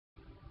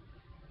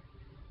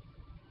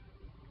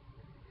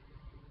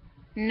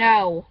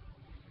No.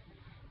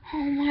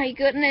 Oh my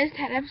goodness,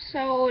 that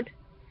episode.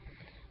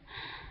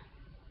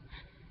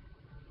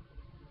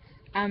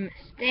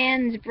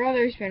 Stan's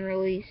brother's been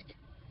released.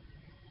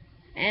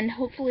 And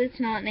hopefully it's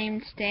not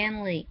named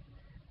Stanley.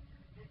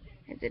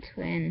 It's a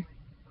twin.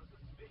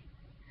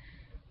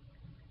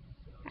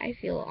 I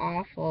feel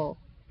awful.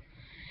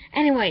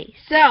 Anyway,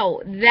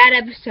 so that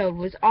episode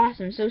was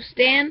awesome. So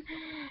Stan's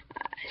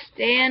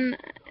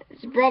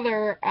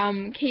brother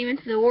came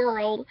into the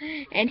world,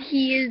 and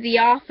he is the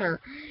author.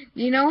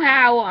 You know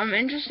how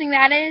interesting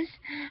that is?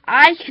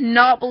 I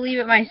cannot believe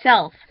it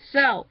myself.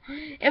 So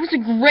it was a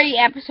great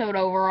episode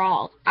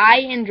overall. I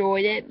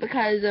enjoyed it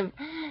because of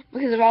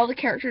all the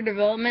character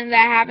development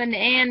that happened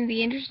and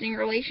the interesting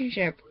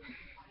relationship.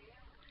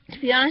 To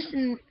be honest,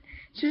 it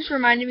just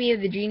reminded me of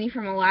the genie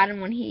from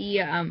Aladdin when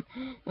he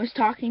was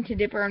talking to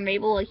Dipper and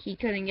Mabel, like he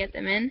couldn't get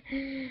them in,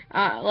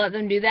 let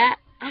them do that.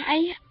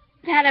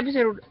 That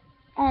episode,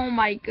 oh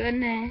my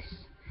goodness,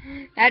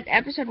 that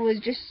episode was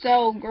just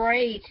so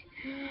great.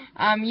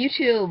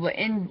 YouTube,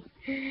 and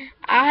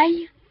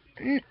I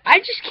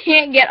just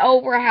can't get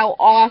over how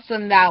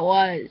awesome that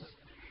was.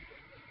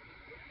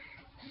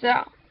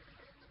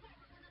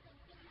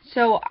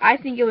 So I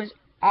think it was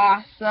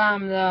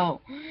awesome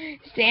though.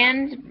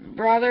 Stan's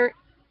brother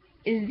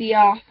is the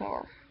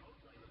author.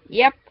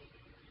 Yep.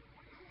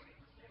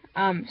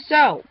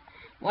 So,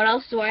 what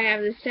else do I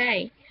have to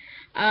say?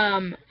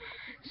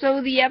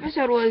 So the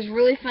episode was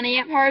really funny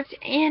at parts,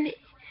 and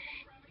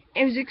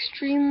it was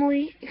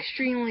extremely,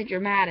 extremely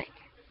dramatic,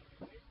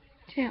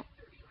 too.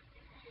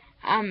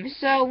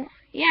 So,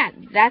 yeah,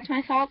 that's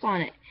my thoughts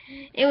on it.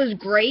 It was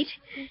great,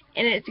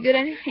 and it's good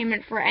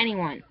entertainment for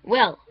anyone.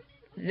 Well,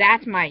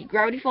 that's my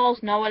Gravity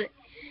Falls Nobody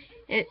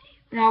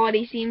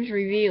Seems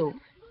review.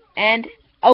 And